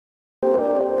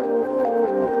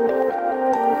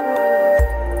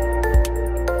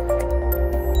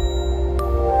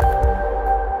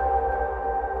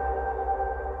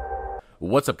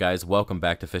What's up, guys? Welcome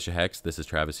back to FishOfHex. This is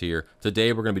Travis here.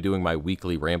 Today we're going to be doing my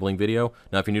weekly rambling video.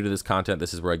 Now, if you're new to this content,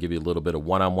 this is where I give you a little bit of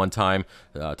one-on-one time,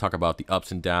 talk about the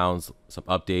ups and downs, some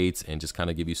updates, and just kind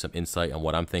of give you some insight on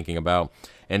what I'm thinking about.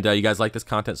 And you guys like this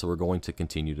content, so we're going to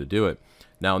continue to do it.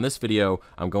 Now, in this video,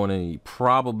 I'm going to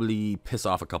probably piss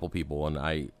off a couple people, and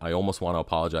I almost want to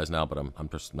apologize now, but I'm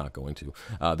just not going to.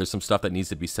 There's some stuff that needs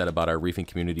to be said about our reefing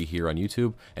community here on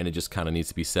YouTube, and it just kind of needs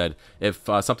to be said. If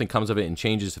something comes of it and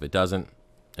changes, if it doesn't,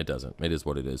 it doesn't. It is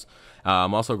what it is.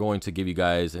 I'm also going to give you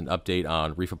guys an update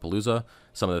on Reefapalooza,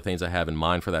 some of the things I have in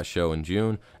mind for that show in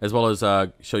June, as well as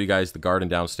show you guys the garden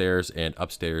downstairs and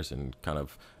upstairs, and kind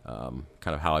of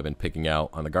how I've been picking out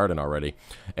on the garden already.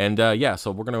 And yeah,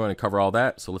 so we're going to cover all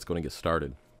that. So let's go and get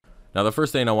started. Now, the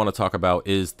first thing I want to talk about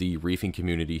is the reefing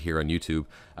community here on YouTube.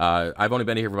 I've only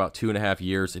been here for about 2.5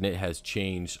 years, and it has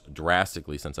changed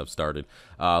drastically since I've started.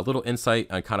 A little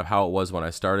insight on kind of how it was when I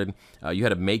started. You had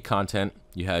to make content,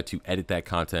 you had to edit that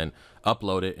content,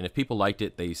 upload it, and if people liked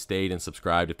it, they stayed and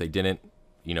subscribed. If they didn't,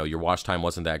 you know, your watch time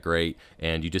wasn't that great,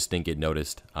 and you just didn't get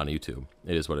noticed on YouTube.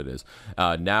 It is what it is.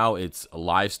 Now it's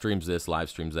live streams this, live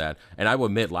streams that, and I will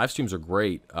admit, live streams are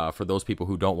great for those people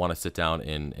who don't want to sit down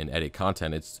and edit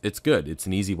content. It's good. It's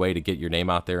an easy way to get your name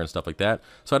out there and stuff like that.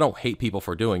 So I don't hate people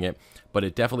for doing it, but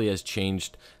it definitely has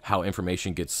changed how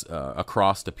information gets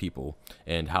across to people,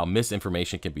 and how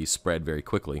misinformation can be spread very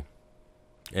quickly.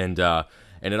 And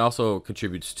it also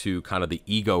contributes to kind of the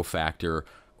ego factor,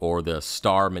 or the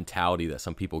star mentality that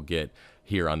some people get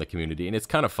here on the community. And it's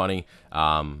kind of funny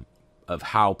of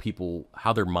how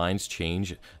their minds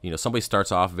change. You know, somebody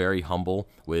starts off very humble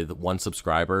with 1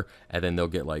 subscriber, and then they'll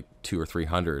get like 200 or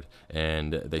 300,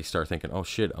 and they start thinking, oh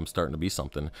shit, I'm starting to be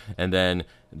something. And then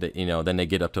then they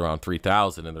get up to around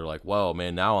 3,000, and they're like, whoa,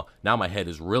 man, now my head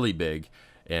is really big.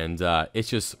 And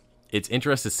it's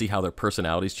interesting to see how their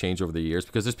personalities change over the years,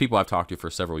 because there's people I've talked to for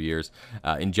several years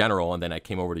in general, and then I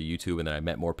came over to YouTube, and then I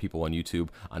met more people on YouTube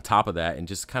on top of that, and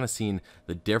just kind of seeing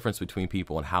the difference between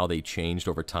people and how they changed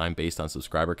over time based on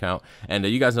subscriber count. And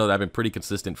you guys know that I've been pretty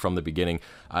consistent from the beginning.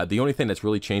 The only thing that's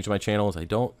really changed my channel is I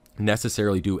don't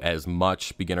necessarily do as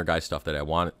much beginner guy stuff that I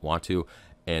want to,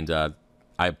 and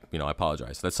I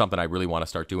apologize. That's something I really want to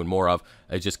start doing more of.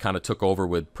 I just kind of took over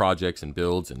with projects and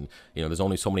builds, and there's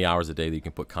only so many hours a day that you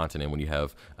can put content in when you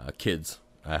have kids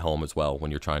at home as well,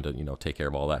 when you're trying to take care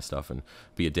of all that stuff and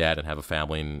be a dad and have a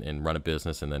family and run a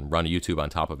business and then run a YouTube on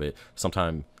top of it.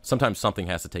 Sometimes something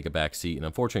has to take a back seat, and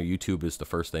unfortunately YouTube is the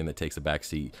first thing that takes a back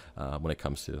seat when it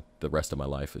comes to the rest of my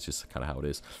life. It's just kind of how it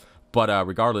is. But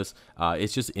regardless,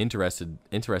 it's just interesting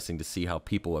to see how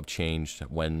people have changed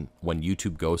when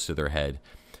YouTube goes to their head.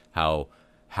 How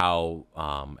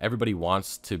everybody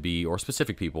wants to be, or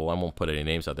specific people, I won't put any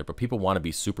names out there, but people want to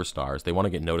be superstars. They want to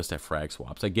get noticed at frag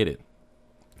swaps. I get it.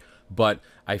 But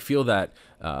I feel that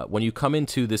when you come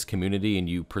into this community and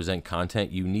you present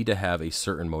content, you need to have a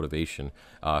certain motivation.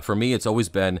 For me, it's always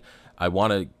been, I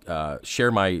want to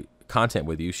share my content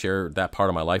with you, share that part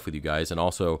of my life with you guys, and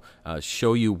also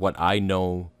show you what I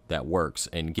know that works,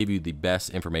 and give you the best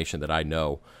information that I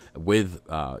know, with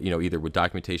either with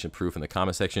documentation proof in the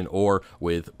comment section, or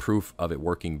with proof of it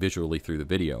working visually through the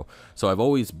video. So I've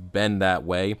always been that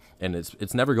way, and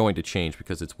it's never going to change,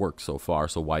 because it's worked so far,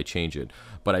 so why change it?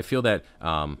 But I feel that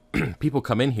people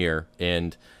come in here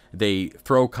and they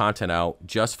throw content out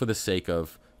just for the sake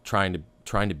of trying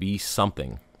to be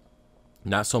something,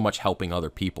 not so much helping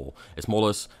other people. It's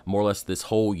more or less this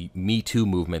whole Me Too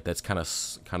movement that's kind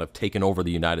of taken over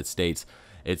the United States.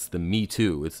 It's the Me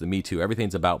Too. It's the Me Too.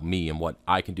 Everything's about me and what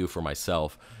I can do for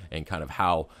myself, and kind of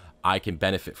how I can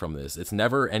benefit from this. It's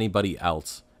never anybody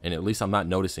else, and at least I'm not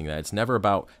noticing that. It's never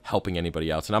about helping anybody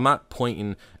else. And I'm not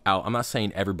pointing out, I'm not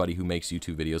saying everybody who makes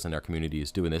YouTube videos in our community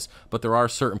is doing this, but there are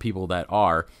certain people that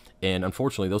are, and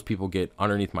unfortunately those people get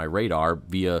underneath my radar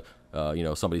via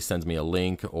somebody sends me a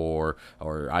link, or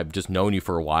I've just known you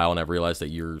for a while and I've realized that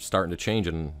you're starting to change,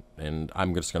 and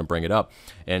I'm just going to bring it up,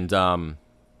 and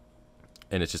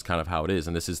it's just kind of how it is.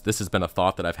 And this has been a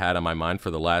thought that I've had on my mind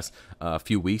for the last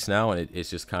few weeks now, and it's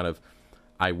just kind of,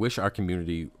 I wish our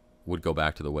community would go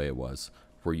back to the way it was,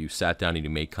 where you sat down and you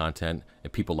made content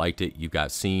and people liked it, you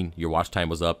got seen, your watch time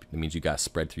was up. It means you got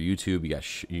spread through YouTube, you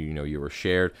got you were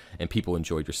shared, and people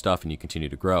enjoyed your stuff, and you continue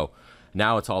to grow.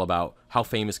 Now it's all about, how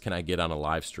famous can I get on a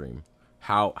live stream?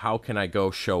 How can I go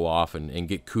show off and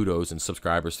get kudos and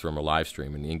subscribers from a live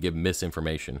stream, and give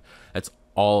misinformation? That's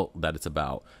all that it's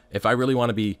about. If I really want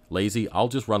to be lazy, I'll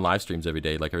just run live streams every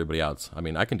day like everybody else. I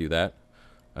mean, I can do that.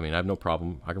 I mean, I have no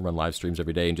problem. I can run live streams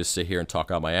every day and just sit here and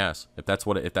talk out my ass, if that's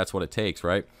what it takes,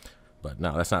 right? But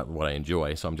no, that's not what I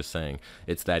enjoy. So I'm just saying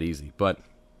it's that easy. But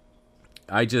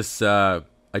I just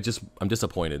I'm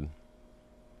disappointed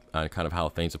on kind of how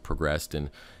things have progressed, and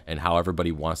how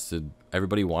everybody wants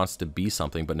to be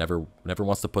something, but never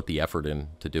wants to put the effort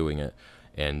into doing it.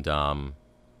 And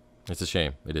it's a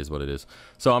shame. It is what it is.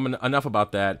 So enough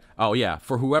about that. Oh yeah,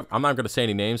 for whoever, I'm not going to say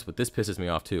any names, but this pisses me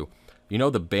off too. You know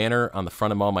the banner on the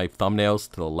front of all my thumbnails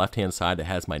to the left-hand side that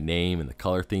has my name and the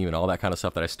color theme and all that kind of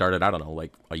stuff that I started, I don't know,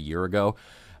 like a year ago?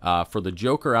 For the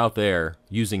joker out there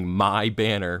using my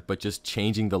banner, but just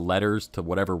changing the letters to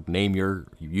whatever name your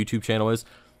YouTube channel is,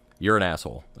 you're an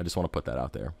asshole. I just want to put that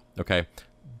out there, okay?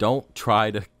 Don't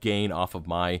try to gain off of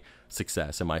my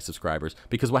success and my subscribers,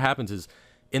 because what happens is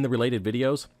in the related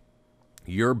videos,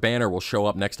 your banner will show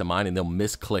up next to mine and they'll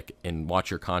misclick and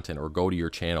watch your content or go to your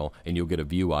channel, and you'll get a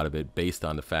view out of it based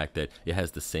on the fact that it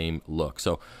has the same look.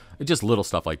 So just little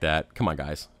stuff like that. Come on,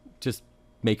 guys. Just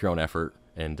make your own effort.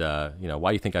 And, you know,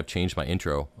 why do you think I've changed my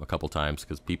intro a couple times?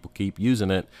 Because people keep using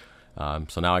it.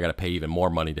 So now I got to pay even more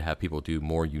money to have people do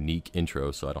more unique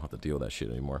intros, so I don't have to deal with that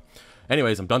shit anymore.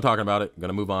 Anyways, I'm done talking about it. I'm going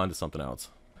to move on to something else.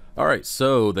 All right,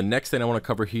 so the next thing I want to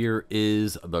cover here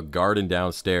is the garden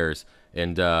downstairs.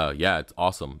 And yeah, it's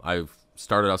awesome. I've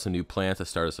started out some new plants. I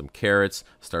started some carrots,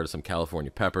 started some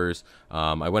California peppers.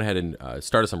 I went ahead and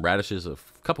started some radishes a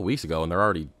couple weeks ago, and they're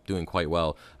already doing quite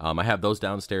well. I have those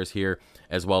downstairs here,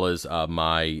 as well as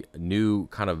my new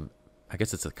kind of, I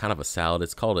guess it's a kind of a salad.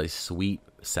 It's called a sweet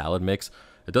salad mix.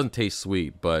 It doesn't taste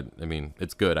sweet, but I mean,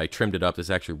 it's good. I trimmed it up. It's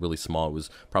actually really small. It was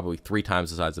probably 3 times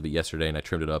the size of it yesterday, and I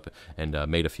trimmed it up and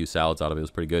made a few salads out of it. It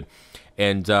was pretty good.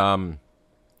 And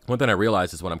one thing I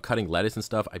realized is when I'm cutting lettuce and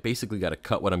stuff, I basically got to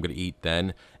cut what I'm going to eat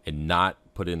then and not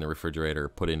put it in the refrigerator,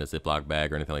 put it in a Ziploc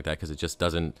bag or anything like that, because it just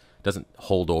doesn't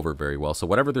hold over very well. So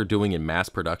whatever they're doing in mass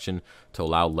production to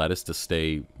allow lettuce to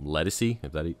stay lettucey,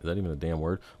 is that even a damn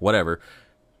word? Whatever.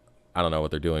 I don't know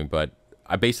what they're doing, but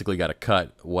I basically got to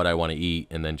cut what I want to eat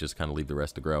and then just kind of leave the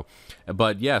rest to grow.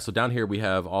 But yeah, so down here we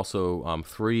have also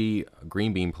 3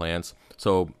 green bean plants.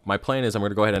 So my plan is I'm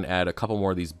going to go ahead and add a couple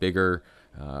more of these bigger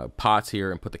pots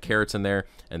here and put the carrots in there,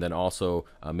 and then also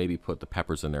maybe put the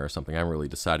peppers in there or something. I haven't really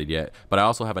decided yet. But I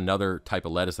also have another type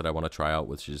of lettuce that I want to try out,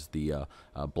 which is the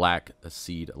black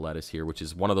seed lettuce here, which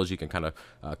is one of those you can kind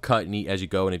of cut and eat as you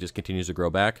go, and it just continues to grow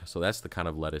back. So that's the kind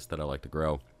of lettuce that I like to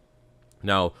grow.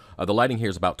 Now, the lighting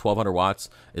here is about 1,200 watts.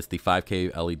 It's the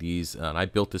 5K LEDs, and I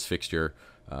built this fixture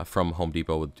from Home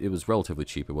Depot. It was relatively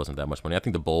cheap. It wasn't that much money. I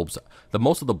think the bulbs,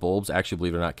 most of the bulbs, actually,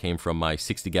 believe it or not, came from my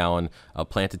 60-gallon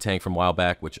planted tank from a while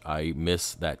back, which I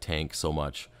miss that tank so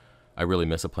much. I really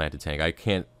miss a planted tank.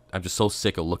 I'm just so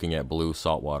sick of looking at blue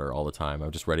salt water all the time. I'm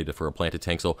just ready for a planted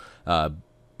tank. So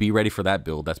be ready for that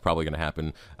build. That's probably going to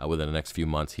happen within the next few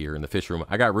months here in the fish room.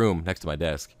 I got room next to my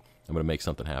desk. I'm going to make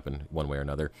something happen one way or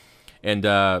another. And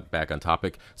back on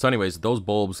topic. So anyways, those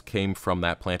bulbs came from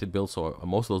that planted build. So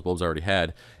most of those bulbs I already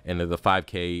had. And they're the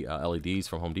 5K LEDs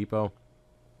from Home Depot.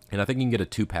 And I think you can get a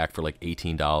 2-pack for like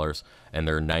 $18. And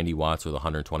they're 90 watts or the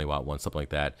 120 watt one, something like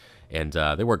that. And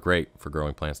they work great for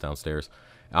growing plants downstairs.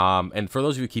 And for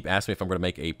those of you who keep asking me if I'm going to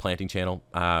make a planting channel,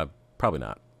 probably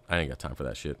not. I ain't got time for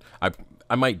that shit.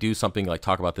 I might do something like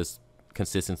talk about this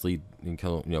consistently,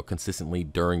 consistently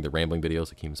during the rambling videos.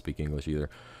 I can't even speak English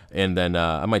either. And then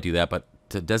I might do that, but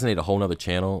to designate a whole nother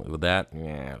channel with that,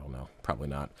 I don't know. Probably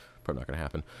not. Probably not going to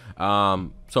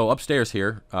happen. So upstairs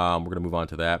here, we're going to move on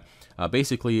to that.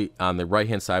 Basically, on the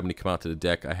right-hand side, when you come out to the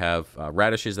deck, I have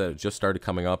radishes that have just started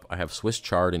coming up. I have Swiss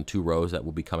chard in 2 rows that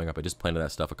will be coming up. I just planted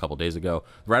that stuff a couple days ago.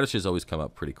 Radishes always come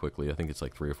up pretty quickly. I think it's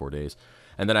like 3 or 4 days.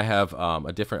 And then I have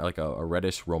a different, like a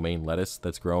reddish romaine lettuce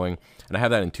that's growing. And I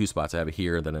have that in 2 spots. I have it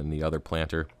here and then in the other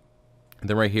planter. And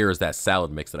then right here is that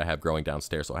salad mix that I have growing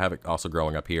downstairs. So I have it also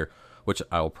growing up here, which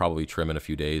I will probably trim in a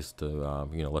few days to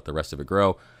let the rest of it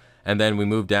grow. And then we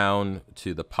move down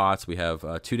to the pots. We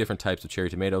have 2 different types of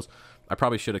cherry tomatoes. I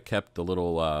probably should have kept the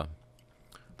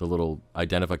little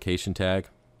identification tag,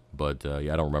 but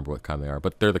yeah, I don't remember what kind they are.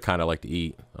 But they're the kind I like to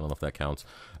eat. I don't know if that counts.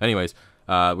 Anyways,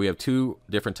 we have 2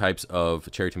 different types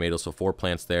of cherry tomatoes, so 4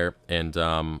 plants there. And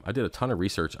I did a ton of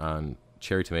research on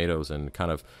cherry tomatoes and kind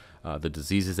of the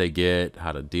diseases they get,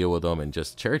 how to deal with them, and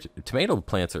just tomato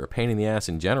plants are a pain in the ass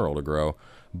in general to grow.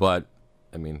 But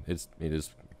I mean, it is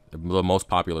the most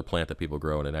popular plant that people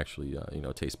grow, and it actually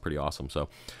tastes pretty awesome. So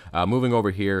moving over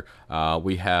here,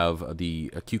 we have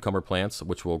the cucumber plants,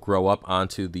 which will grow up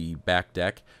onto the back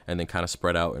deck and then kind of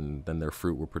spread out, and then their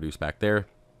fruit will produce back there.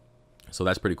 So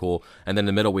that's pretty cool. And then in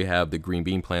the middle, we have the green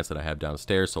bean plants that I have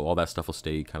downstairs. So all that stuff will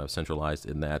stay kind of centralized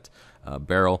in that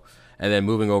barrel. And then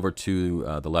moving over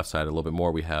to the left side a little bit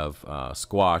more, we have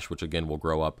squash, which again will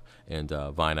grow up and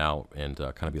vine out and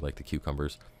kind of be like the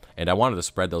cucumbers. and I wanted to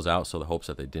spread those out so the hopes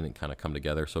that they didn't kind of come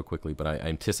together so quickly, but I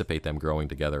anticipate them growing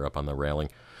together up on the railing.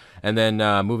 And then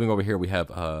moving over here, we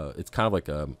have it's kind of like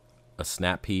a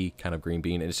snap pea kind of green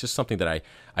bean, and it's just something that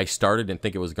I started and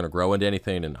think it was going to grow into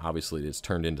anything, and obviously it's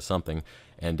turned into something.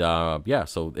 And yeah,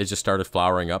 so it just started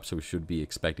flowering up, so we should be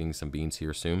expecting some beans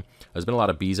here soon. There's been a lot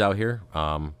of bees out here,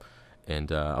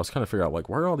 and I was kind of figuring out, like,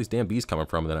 where are all these damn bees coming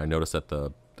from? And then I noticed that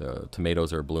the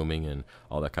tomatoes are blooming and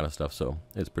all that kind of stuff, so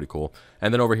it's pretty cool.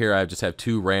 And then over here I just have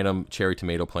 2 random cherry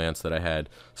tomato plants that I had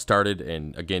started,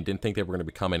 and again, didn't think they were going to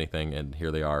become anything, and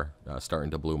here they are starting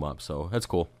to bloom up, so that's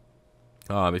cool.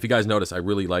 If you guys notice, I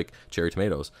really like cherry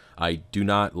tomatoes. I do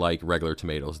not like regular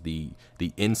tomatoes. The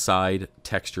inside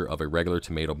texture of a regular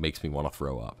tomato makes me want to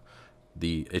throw up.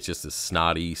 It's just a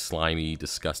snotty, slimy,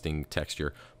 disgusting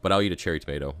texture. But I'll eat a cherry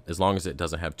tomato as long as it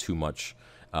doesn't have too much,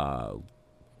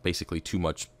 basically too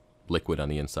much liquid on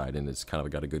the inside, and it's kind of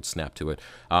got a good snap to it.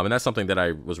 And that's something that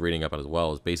I was reading up on as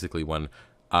well, is basically when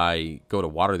I go to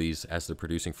water these as they're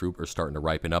producing fruit or starting to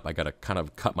ripen up, I got to kind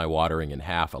of cut my watering in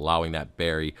half, allowing that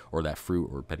berry or that fruit,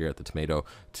 or better yet the tomato,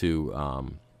 to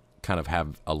kind of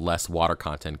have a less water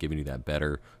content, giving you that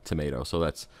better tomato. So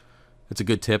it's a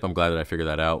good tip. I'm glad that I figured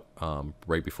that out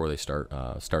right before they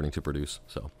starting to produce.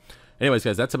 So anyways,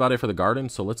 guys, that's about it for the garden.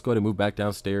 So let's go ahead and move back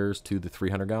downstairs to the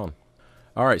 300 gallon.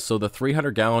 All right, so the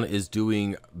 300 gallon is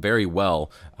doing very well.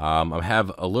 I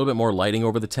have a little bit more lighting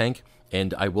over the tank,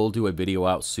 and I will do a video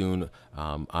out soon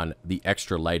on the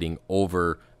extra lighting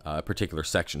over a particular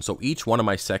section. So each one of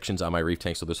my sections on my reef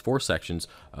tank, so there's 4 sections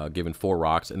given 4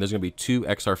 rocks, and there's going to be 2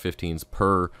 XR15s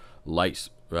per light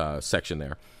section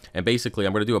there. And basically,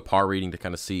 I'm going to do a PAR reading to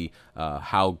kind of see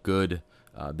how good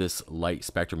this light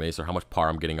spectrum is, or how much PAR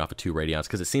I'm getting off of 2 radions,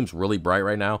 because it seems really bright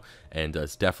right now, and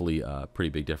it's definitely a pretty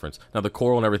big difference. Now the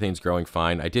coral and everything's growing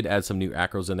fine. I did add some new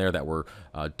acros in there that were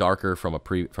darker from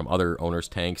other owners'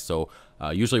 tanks. So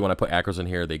usually when I put acros in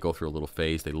here, they go through a little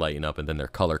phase, they lighten up, and then their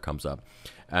color comes up.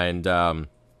 And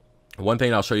one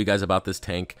thing I'll show you guys about this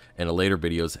tank in a later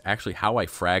video is actually how I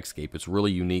fragscape. It's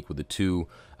really unique with the 2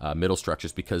 middle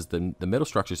structures, because the middle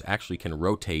structures actually can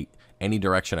rotate any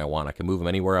direction I want. I can move them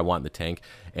anywhere I want in the tank,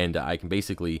 and I can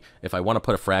basically, if I want to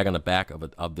put a frag on the back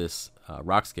of this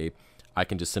rockscape, I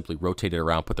can just simply rotate it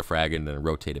around, put the frag in, and then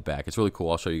rotate it back. It's really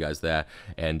cool. I'll show you guys that.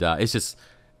 And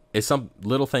it's some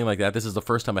little thing like that. This is the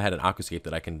first time I had an aquascape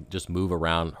that I can just move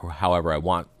around however I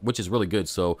want, which is really good.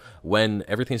 So when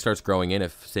everything starts growing in,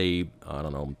 if, say, I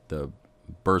don't know, the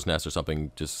bird's nest or something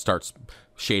just starts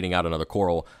shading out another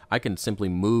coral, I can simply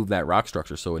move that rock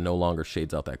structure so it no longer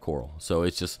shades out that coral. So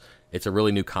it's a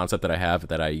really new concept that I have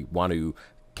that I want to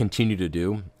continue to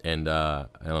do, and I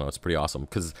don't know, it's pretty awesome,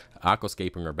 because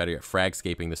aquascaping, or better yet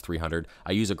fragscaping, this 300,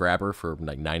 I use a grabber for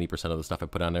like 90% of the stuff I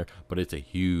put on there, but it's a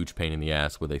huge pain in the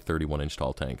ass with a 31-inch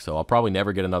tall tank. So I'll probably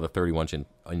never get another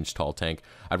 31-inch tall tank.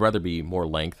 I'd rather be more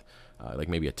length, like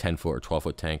maybe a 10-foot or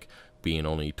 12-foot tank, being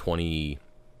only 20,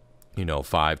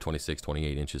 5, 26,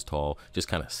 28 inches tall, just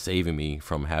kind of saving me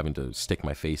from having to stick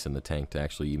my face in the tank to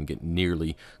actually even get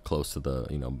nearly close to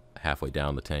the, halfway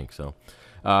down the tank. So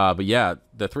but yeah,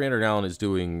 the 300 gallon is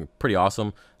doing pretty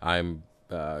awesome. I'm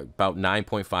about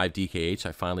 9.5 DKH.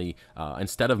 I finally,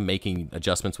 instead of making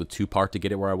adjustments with 2-part to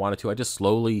get it where I wanted to, I just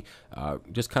slowly,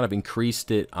 just kind of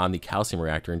increased it on the calcium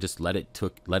reactor and just let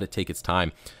it take its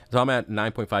time. So I'm at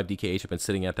 9.5 DKH. I've been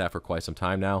sitting at that for quite some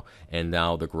time now, and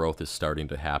now the growth is starting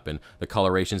to happen. The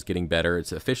coloration is getting better.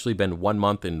 It's officially been 1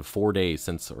 month and 4 days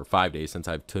or 5 days since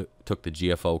I've took the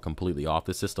GFO completely off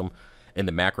the system. And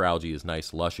the macroalgae is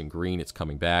nice, lush, and green. It's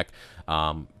coming back.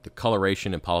 The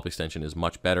coloration and polyp extension is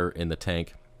much better in the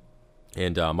tank.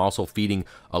 And I'm also feeding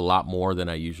a lot more than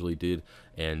I usually did.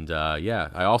 And yeah,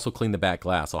 I also cleaned the back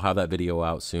glass. I'll have that video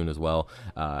out soon as well.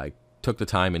 I took the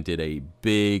time and did a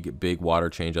big water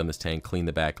change on this tank, cleaned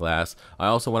the back glass. I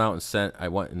also went out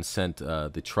and sent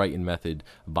the Triton method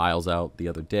vials out the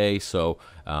other day. So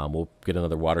we'll get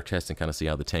another water test and kind of see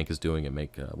how the tank is doing and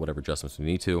make whatever adjustments we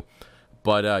need to.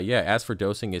 But yeah, as for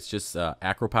dosing, it's just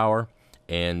AcroPower,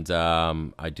 and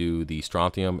I do the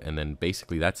strontium, and then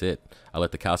basically that's it. I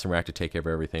let the calcium reactor take care of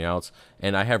everything else,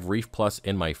 and I have Reef Plus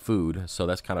in my food, so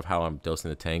that's kind of how I'm dosing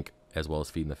the tank as well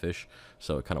as feeding the fish,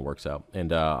 so it kind of works out.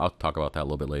 And I'll talk about that a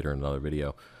little bit later in another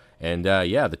video. And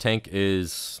yeah, the tank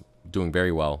is doing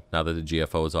very well now that the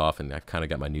GFO is off, and I've kind of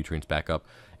got my nutrients back up.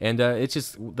 And it's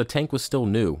just, the tank was still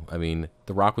new. I mean,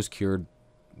 the rock was cured.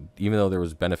 Even though there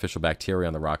was beneficial bacteria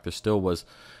on the rock, there still was,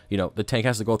 the tank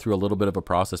has to go through a little bit of a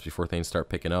process before things start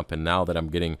picking up. And now that I'm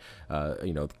getting, the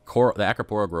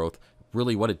acropora growth,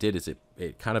 really what it did is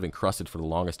it kind of encrusted for the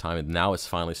longest time, and now it's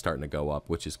finally starting to go up,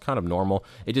 which is kind of normal.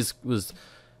 It just was,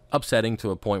 upsetting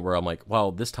to a point where I'm like,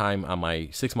 well, this time on my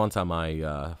 6 months on my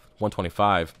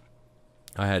 125,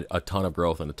 I had a ton of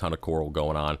growth and a ton of coral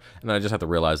going on, and I just have to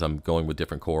realize I'm going with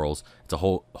different corals. It's a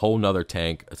whole nother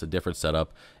tank. It's a different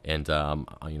setup, and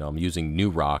you know, I'm using new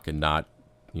rock and not,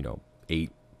 you know,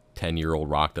 8-10-year-old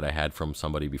rock that I had from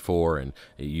somebody before, and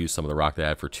I used some of the rock that I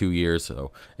had for 2 years.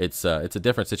 So it's a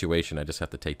different situation. I just have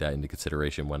to take that into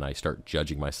consideration when I start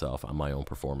judging myself on my own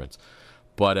performance.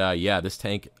 But yeah, this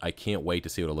tank, I can't wait to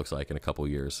see what it looks like in a couple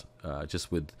years.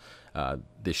 Just with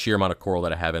the sheer amount of coral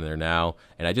that I have in there now.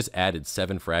 And I just added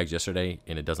 7 frags yesterday,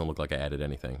 and it doesn't look like I added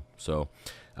anything. So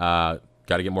got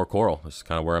to get more coral. This is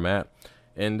kind of where I'm at.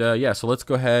 And yeah, so let's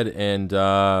go ahead and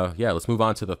yeah, let's move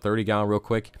on to the 30-gallon real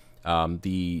quick.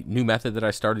 The new method that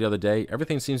I started the other day,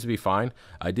 everything seems to be fine.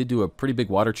 I did do a pretty big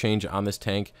water change on this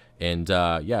tank, and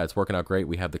yeah, it's working out great.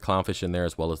 We have the clownfish in there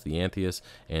as well as the anthias,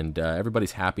 and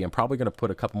everybody's happy. I'm probably going to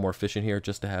put a couple more fish in here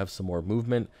just to have some more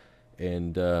movement,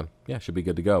 and yeah, should be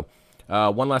good to go.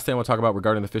 One last thing I want to talk about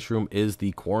regarding the fish room is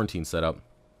the quarantine setup.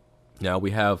 Now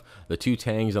we have the 2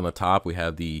 tangs on the top. We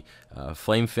have the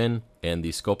flame fin and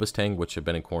the Scopus tang, which have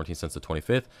been in quarantine since the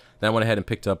 25th. Then I went ahead and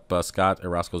picked up Scott at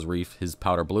Roscoe's Reef, his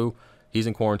powder blue. He's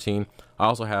in quarantine. I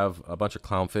also have a bunch of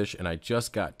clownfish, and I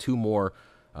just got 2 more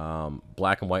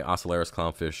black and white Ocellaris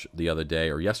clownfish the other day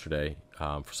or yesterday.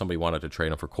 For somebody wanted to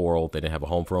trade them for coral. They didn't have a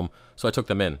home for them, so I took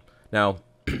them in. Now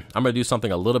I'm going to do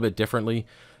something a little bit differently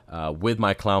with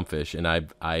my clownfish, and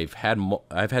I've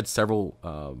had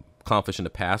several clownfish in the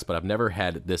past, but I've never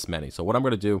had this many. So what I'm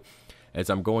going to do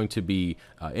is I'm going to be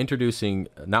introducing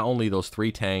not only those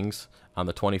 3 tangs on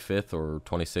the 25th or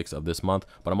 26th of this month,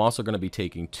 but I'm also going to be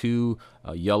taking 2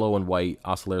 yellow and white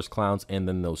Ocellaris clowns and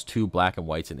then those 2 black and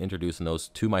whites and introducing those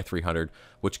to my 300,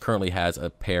 which currently has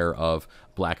a pair of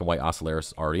black and white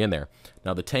Ocellaris already in there.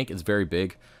 Now the tank is very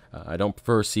big. I don't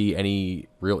foresee any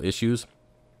real issues.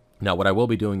 Now, what I will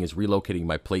be doing is relocating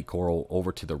my plate coral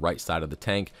over to the right side of the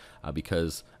tank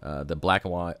because the black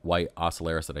and white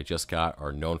Ocellaris that I just got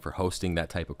are known for hosting that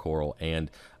type of coral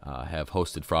and have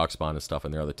hosted frog spawn and stuff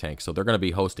in their other tanks. So they're going to be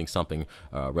hosting something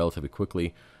relatively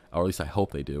quickly, or at least I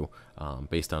hope they do,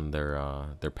 based on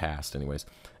their past anyways.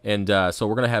 And so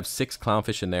we're going to have 6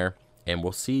 clownfish in there, and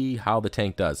we'll see how the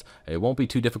tank does. It won't be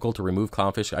too difficult to remove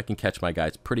clownfish. I can catch my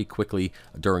guys pretty quickly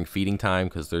during feeding time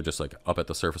because they're just like up at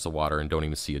the surface of water and don't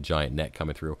even see a giant net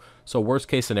coming through. So worst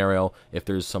case scenario, if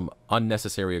there's some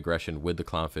unnecessary aggression with the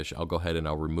clownfish, I'll go ahead and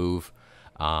I'll remove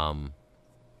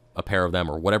a pair of them,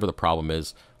 or whatever the problem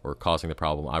is or causing the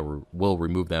problem, I will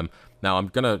remove them. Now I'm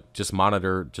gonna just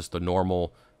monitor just the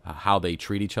normal how they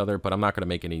treat each other, but I'm not going to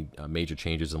make any major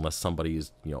changes unless somebody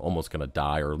is, you know, almost going to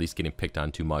die or at least getting picked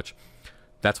on too much.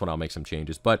 That's when I'll make some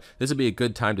changes. But this would be a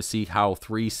good time to see how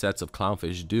 3 sets of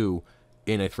clownfish do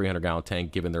in a 300-gallon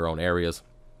tank given their own areas,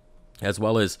 as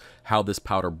well as how this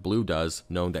powder blue does,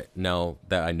 now that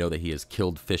I know that he has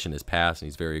killed fish in his past and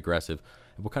he's very aggressive.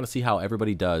 And we'll kind of see how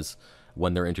everybody does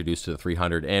when they're introduced to the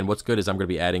 300. And what's good is I'm going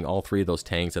to be adding all 3 of those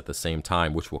tanks at the same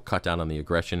time, which will cut down on the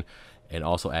aggression, and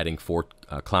also adding 4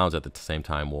 clowns at the same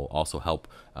time will also help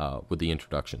with the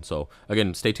introduction. So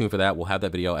again, stay tuned for that. We'll have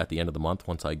that video at the end of the month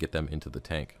once I get them into the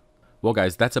tank. Well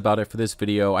guys, that's about it for this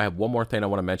video. I have one more thing I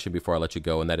want to mention before I let you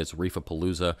go, and that is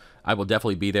Reefapalooza. I will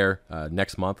definitely be there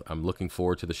next month. I'm looking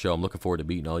forward to the show. I'm looking forward to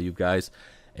meeting all you guys.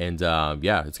 And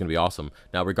yeah, it's going to be awesome.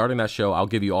 Now, regarding that show, I'll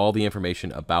give you all the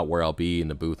information about where I'll be in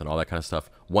the booth and all that kind of stuff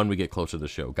when we get closer to the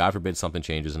show. God forbid something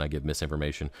changes and I give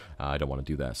misinformation. I don't want to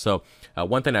do that. So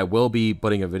one thing I will be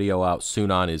putting a video out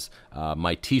soon on is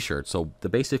my t-shirt. So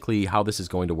basically how this is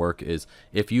going to work is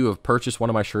if you have purchased one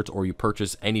of my shirts or you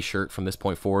purchase any shirt from this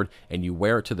point forward and you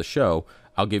wear it to the show,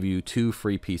 I'll give you 2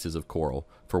 free pieces of coral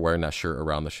for wearing that shirt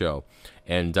around the show.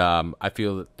 And I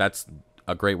feel that that's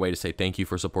a great way to say thank you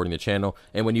for supporting the channel.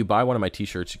 And when you buy one of my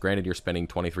t-shirts, granted you're spending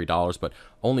 $23, but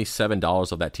only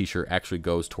 $7 of that t-shirt actually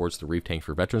goes towards the Reef Tank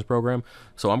for Veterans program.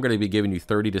 So I'm going to be giving you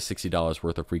 $30 to $60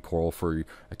 worth of free coral for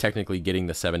technically getting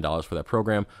the $7 for that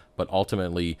program, but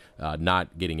ultimately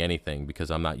not getting anything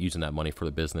because I'm not using that money for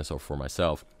the business or for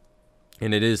myself.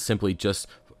 And it is simply just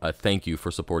a thank you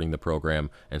for supporting the program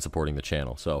and supporting the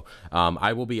channel. So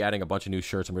I will be adding a bunch of new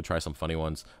shirts. I'm going to try some funny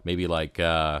ones. Maybe like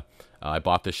I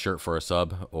bought this shirt for a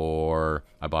sub, or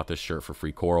I bought this shirt for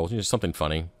free coral. Just something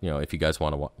funny. You know, if you guys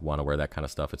want to wear that kind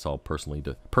of stuff, it's all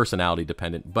personality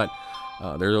dependent. But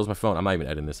there goes my phone. I'm not even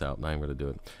editing this out. I'm not even going to do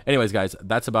it. Anyways, guys,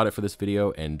 that's about it for this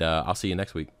video, and I'll see you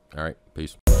next week. All right,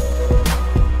 peace.